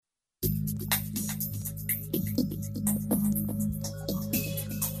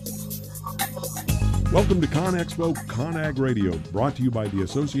Welcome to ConExpo ConAg Radio, brought to you by the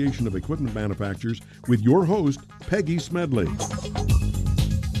Association of Equipment Manufacturers with your host, Peggy Smedley.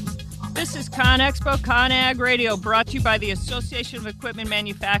 This is ConExpo ConAg Radio, brought to you by the Association of Equipment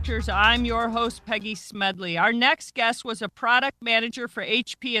Manufacturers. I'm your host, Peggy Smedley. Our next guest was a product manager for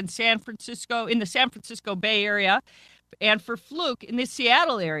HP in the San Francisco Bay Area, and for Fluke in the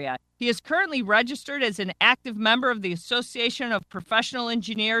Seattle area. He is currently registered as an active member of the Association of Professional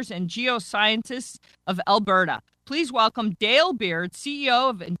Engineers and Geoscientists of Alberta. Please welcome Dale Beard, CEO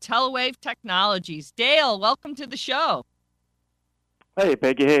of IntelliWave Technologies. Dale, welcome to the show. Hey,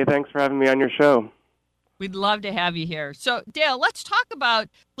 Peggy. Hey, thanks for having me on your show. We'd love to have you here. So, Dale, let's talk about a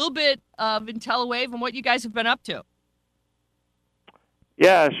little bit of IntelliWave and what you guys have been up to.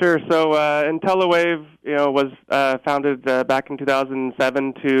 Yeah, sure. So IntelliWave, was founded back in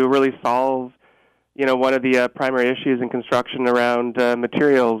 2007 to really solve, one of the primary issues in construction around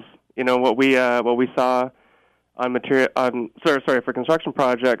materials. What we saw for construction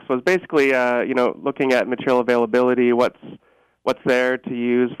projects was basically, looking at material availability, what's there to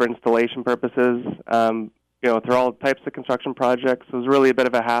use for installation purposes. Through all types of construction projects, it was really a bit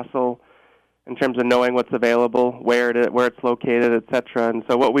of a hassle in terms of knowing what's available, where it's located, et cetera. And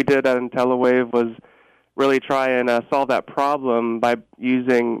so what we did at IntelliWave was really try and solve that problem by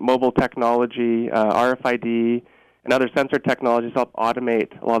using mobile technology, RFID, and other sensor technologies to help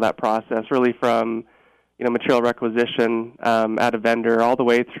automate a lot of that process, really from material requisition at a vendor all the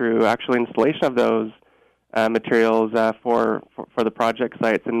way through actual installation of those materials for the project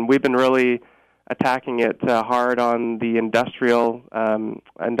sites. And we've been really attacking it hard on the industrial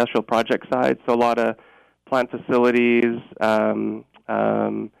project side. So a lot of plant facilities,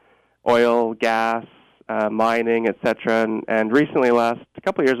 oil, gas, mining, etc. And recently, last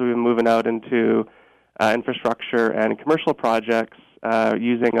couple of years, we've been moving out into infrastructure and commercial projects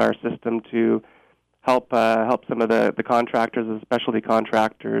using our system to help some of the contractors and specialty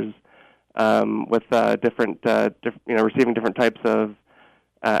contractors with receiving different types of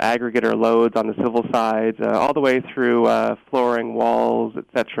aggregator loads on the civil side, all the way through flooring, walls,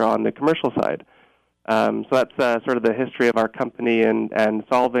 etc. on the commercial side. So that's sort of the history of our company and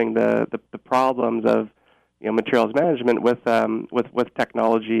solving the problems of materials management with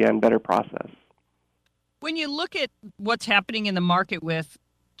technology and better process. When you look at what's happening in the market with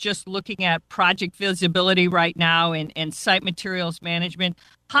just looking at project visibility right now and site materials management,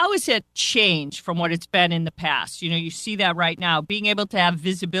 how has it changed from what it's been in the past? You see that right now, being able to have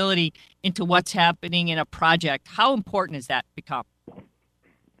visibility into what's happening in a project. How important has that become?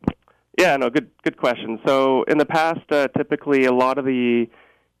 Yeah, no, good question. So in the past, typically a lot of the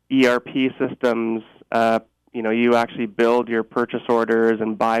ERP systems, you actually build your purchase orders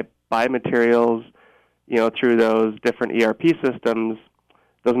and buy materials, through those different ERP systems.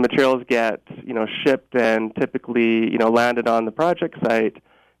 Those materials get, shipped and typically, landed on the project site.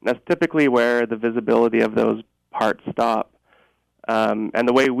 And that's typically where the visibility of those parts stop. And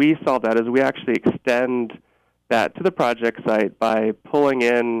the way we solve that is we actually extend that to the project site by pulling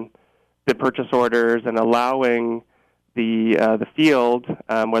in the purchase orders and allowing the field,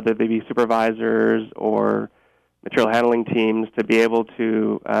 whether they be supervisors or material handling teams, to be able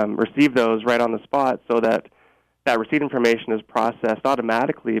to receive those right on the spot, so that receipt information is processed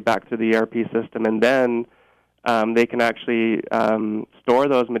automatically back to the ERP system, and then they can actually store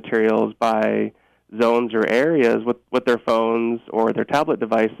those materials by zones or areas with their phones or their tablet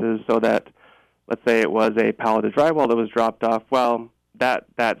devices, so that, let's say it was a pallet of drywall that was dropped off, well, that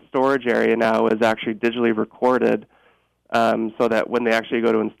storage area now is actually digitally recorded, so that when they actually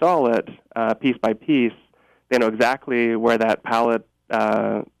go to install it, piece by piece, they know exactly where that pallet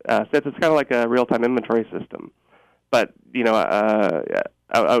sits. It's kind of like a real-time inventory system, but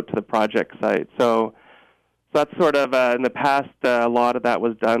out to the project site. So that's sort of in the past, a lot of that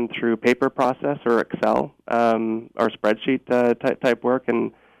was done through paper process or Excel or spreadsheet type work,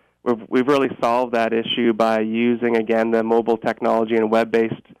 and we've really solved that issue by using, again, the mobile technology and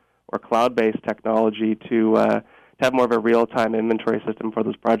web-based or cloud-based technology to have more of a real-time inventory system for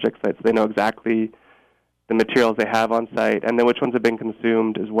those project sites. So they know exactly the materials they have on site and then which ones have been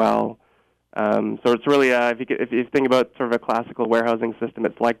consumed as well. So it's really, if you think about sort of a classical warehousing system,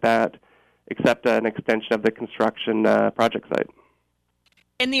 it's like that, except an extension of the construction project site.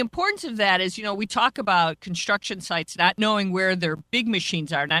 And the importance of that is, we talk about construction sites not knowing where their big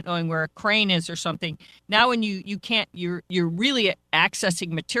machines are, not knowing where a crane is or something. Now when you're really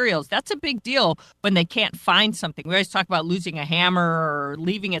accessing materials, that's a big deal when they can't find something. We always talk about losing a hammer or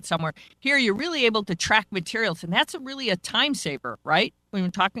leaving it somewhere. Here you're really able to track materials, and that's really a time saver, right? When we're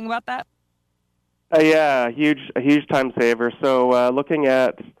talking about that? Yeah, a huge time saver. So looking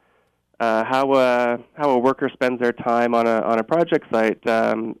at how a worker spends their time on a project site.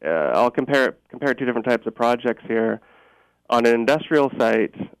 I'll compare two different types of projects here. On an industrial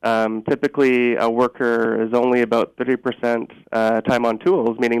site, typically a worker is only about 30% time on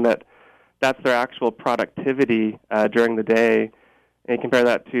tools, meaning that that's their actual productivity during the day. And you compare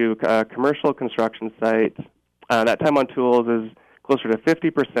that to a commercial construction site, that time on tools is closer to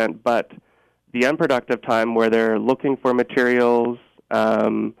 50%, but the unproductive time where they're looking for materials,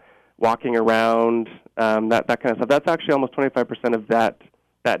 walking around, that kind of stuff, that's actually almost 25% of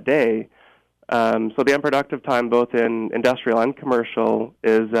that day. So the unproductive time, both in industrial and commercial,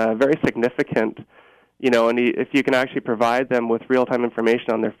 is very significant. And if you can actually provide them with real-time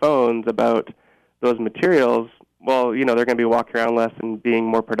information on their phones about those materials, well, they're going to be walking around less and being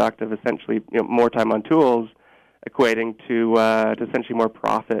more productive, essentially, more time on tools, equating to essentially more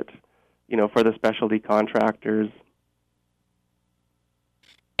profit, for the specialty contractors.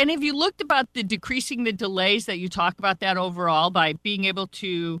 And have you looked about the decreasing the delays that you talk about that overall by being able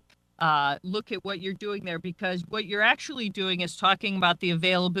to look at what you're doing there? Because what you're actually doing is talking about the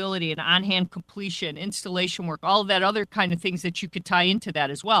availability and on-hand completion, installation work, all of that other kind of things that you could tie into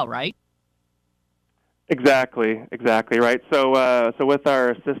that as well, right? Exactly, right. So with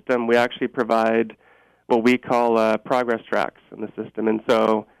our system, we actually provide what we call progress tracks in the system. And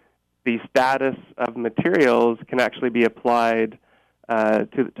so the status of materials can actually be applied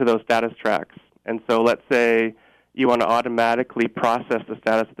to those status tracks. And so let's say you want to automatically process the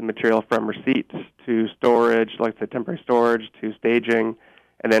status of the material from receipt to storage, like the temporary storage, to staging,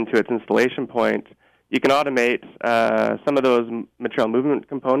 and then to its installation point. You can automate some of those material movement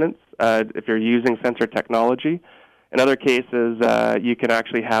components if you're using sensor technology. In other cases, you can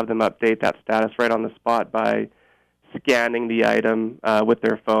actually have them update that status right on the spot by scanning the item with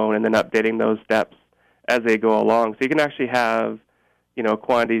their phone and then updating those steps as they go along. So you can actually have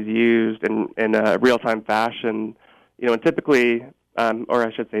quantities used in a real-time fashion, and typically, or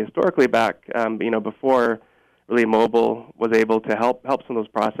I should say historically back, before really mobile was able to help some of those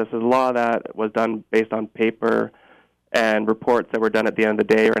processes. A lot of that was done based on paper and reports that were done at the end of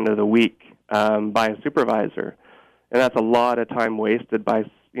the day or end of the week by a supervisor. And that's a lot of time wasted by,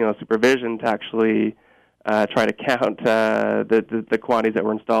 supervision to actually try to count the quantities that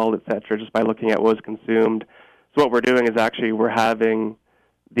were installed, et cetera, just by looking at what was consumed. So what we're doing is actually we're having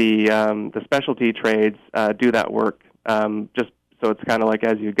the specialty trades do that work. Just so it's kind of like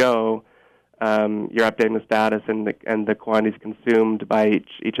as you go, you're updating the status and the quantities consumed by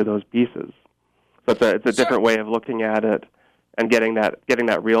each of those pieces. So it's a different way of looking at it and getting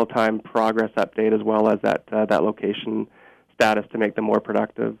that real time progress update as well as that location status to make them more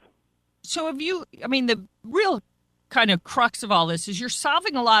productive. So the real kind of crux of all this is you're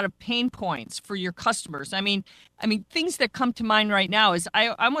solving a lot of pain points for your customers. I mean, things that come to mind right now is I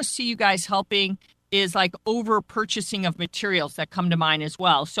almost see you guys helping is like over purchasing of materials that come to mind as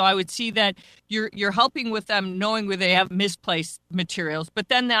well. So I would see that you're helping with them knowing where they have misplaced materials. But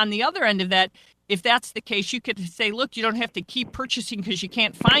then on the other end of that, if that's the case, you could say, look, you don't have to keep purchasing because you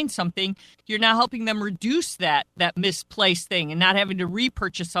can't find something. You're now helping them reduce that misplaced thing and not having to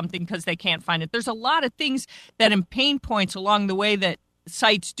repurchase something because they can't find it. There's a lot of things that in pain points along the way that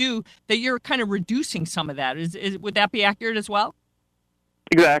sites do that you're kind of reducing some of that. Would that be accurate as well?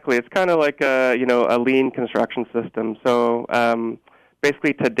 Exactly. It's kind of like a lean construction system. So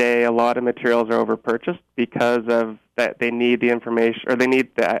basically today a lot of materials are over-purchased because of that they need the information or they need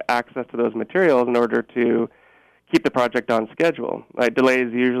the access to those materials in order to keep the project on schedule. Right?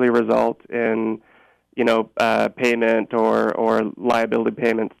 Delays usually result in payment or liability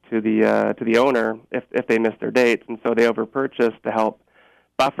payments to the owner if they miss their dates, and so they over-purchase to help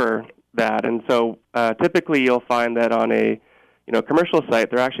buffer that. And so typically you'll find that on a commercial site,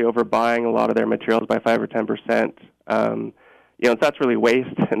 they're actually overbuying a lot of their materials by 5 or 10%. So that's really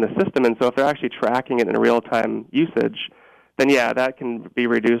waste in the system. And so if they're actually tracking it in real-time usage, then that can be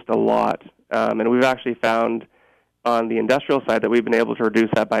reduced a lot. And we've actually found on the industrial side that we've been able to reduce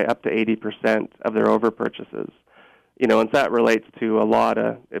that by up to 80% of their over-purchases. And so that relates to a lot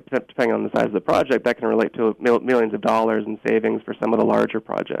of, depending on the size of the project, that can relate to millions of dollars in savings for some of the larger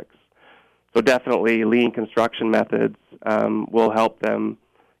projects. So definitely lean construction methods will help them,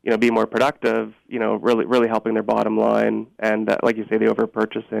 be more productive, really helping their bottom line. And like you say, the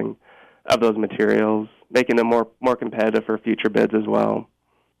over-purchasing of those materials, making them more competitive for future bids as well.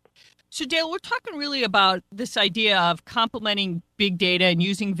 So, Dale, we're talking really about this idea of complementing big data and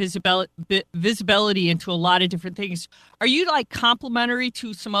using visibility into a lot of different things. Are you complementary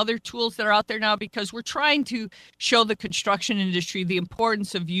to some other tools that are out there now? Because we're trying to show the construction industry the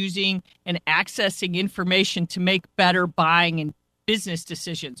importance of using and accessing information to make better buying and business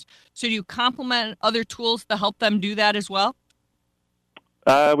decisions. So do you complement other tools to help them do that as well?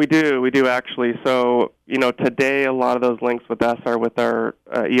 We do actually. So, today a lot of those links with us are with our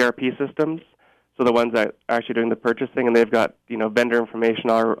ERP systems. So the ones that are actually doing the purchasing, and they've got, vendor information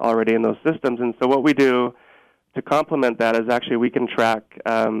already in those systems. And so what we do to complement that is actually we can track,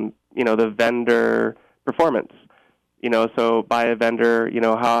 the vendor performance. So by a vendor,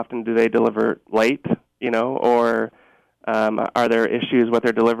 how often do they deliver late, or are there issues with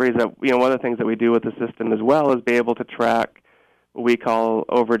their deliveries? That, one of the things that we do with the system as well is be able to track what we call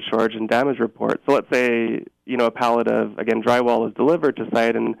overage, shortage, and damage reports. So let's say, a pallet of, again, drywall is delivered to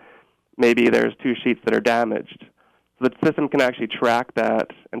site and maybe there's 2 sheets that are damaged. So the system can actually track that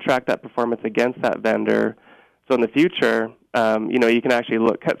and track that performance against that vendor. So in the future, you can actually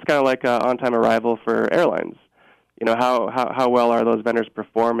look, it's kind of like on-time arrival for airlines. How well are those vendors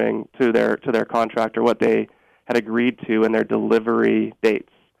performing to their contract or what they had agreed to in their delivery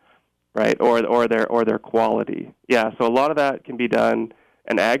dates, right? Or their quality. Yeah, so a lot of that can be done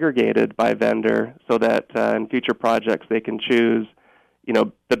and aggregated by vendor so that in future projects they can choose,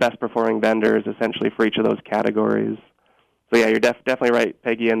 the best performing vendors essentially for each of those categories. So yeah, you're definitely right,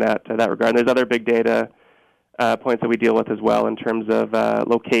 Peggy, in that regard. And there's other big data points that we deal with as well in terms of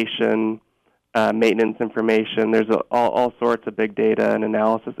location, maintenance information. There's all sorts of big data and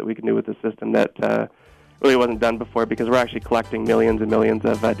analysis that we can do with the system that really wasn't done before because we're actually collecting millions and millions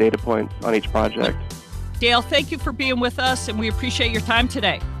of data points on each project. Dale, thank you for being with us, and we appreciate your time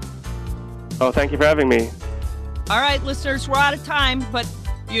today. Oh, thank you for having me. All right, listeners, we're out of time, but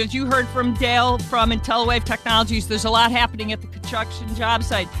as you heard from Dale from IntelliWave Technologies, there's a lot happening at the construction job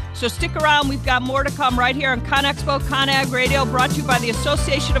site. So stick around. We've got more to come right here on ConExpo ConAg Radio, brought to you by the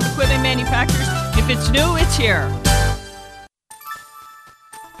Association of Equipment Manufacturers. If it's new, it's here.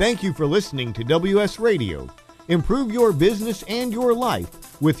 Thank you for listening to WS Radio. Improve your business and your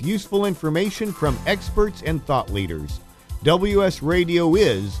life with useful information from experts and thought leaders. WS Radio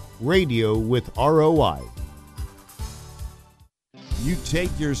is radio with ROI. You take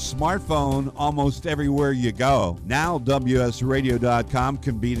your smartphone almost everywhere you go. Now WSRadio.com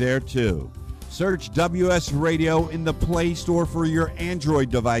can be there too. Search WS Radio in the Play Store for your Android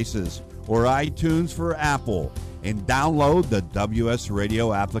devices or iTunes for Apple and download the WS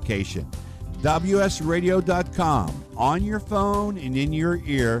Radio application. WSRadio.com on your phone and in your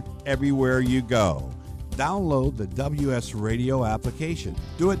ear everywhere you go. Download the WS Radio application.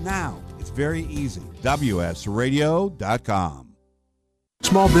 Do it now. It's very easy. WSRadio.com.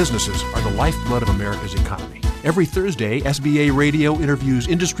 Small businesses are the lifeblood of America's economy. Every Thursday, SBA Radio interviews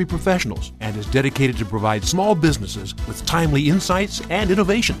industry professionals and is dedicated to provide small businesses with timely insights and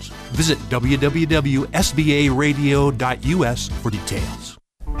innovations. Visit www.sbaradio.us for details.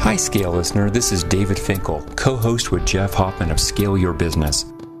 Hi, Scale listener. This is David Finkel, co-host with Jeff Hoffman of Scale Your Business.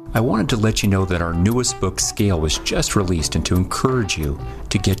 I wanted to let you know that our newest book, Scale, was just released and to encourage you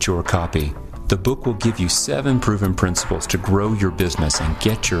to get your copy. The book will give you 7 proven principles to grow your business and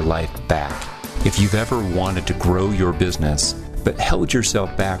get your life back. If you've ever wanted to grow your business, but held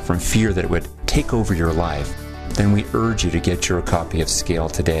yourself back from fear that it would take over your life, then we urge you to get your copy of Scale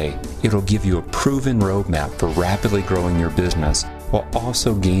today. It'll give you a proven roadmap for rapidly growing your business while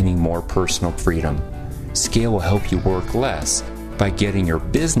also gaining more personal freedom. Scale will help you work less by getting your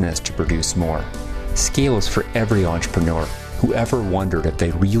business to produce more. Scale is for every entrepreneur who ever wondered if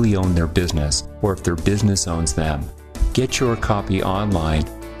they really own their business or if their business owns them. Get your copy online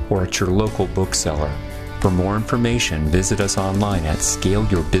or at your local bookseller. For more information, visit us online at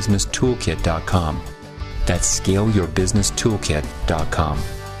scaleyourbusinesstoolkit.com. That's scaleyourbusinesstoolkit.com.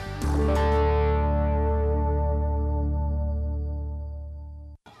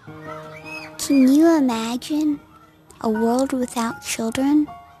 Can you imagine a world without children?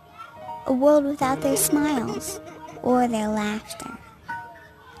 A world without their smiles or their laughter.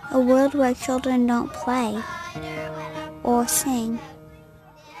 A world where children don't play or sing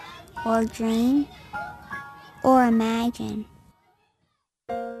or dream or imagine.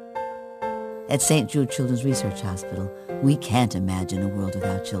 At St. Jude Children's Research Hospital, we can't imagine a world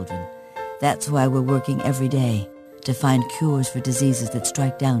without children. That's why we're working every day to find cures for diseases that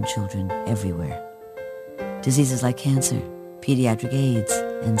strike down children everywhere. Diseases like cancer, pediatric AIDS,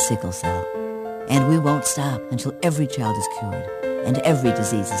 and sickle cell. And we won't stop until every child is cured and every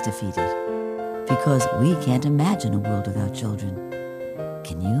disease is defeated. Because we can't imagine a world without children.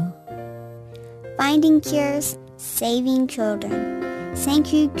 Can you? Finding cures, saving children. St.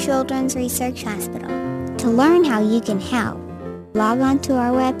 Jude Children's Research Hospital. To learn how you can help, log on to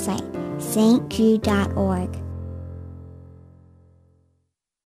our website, stjude.org.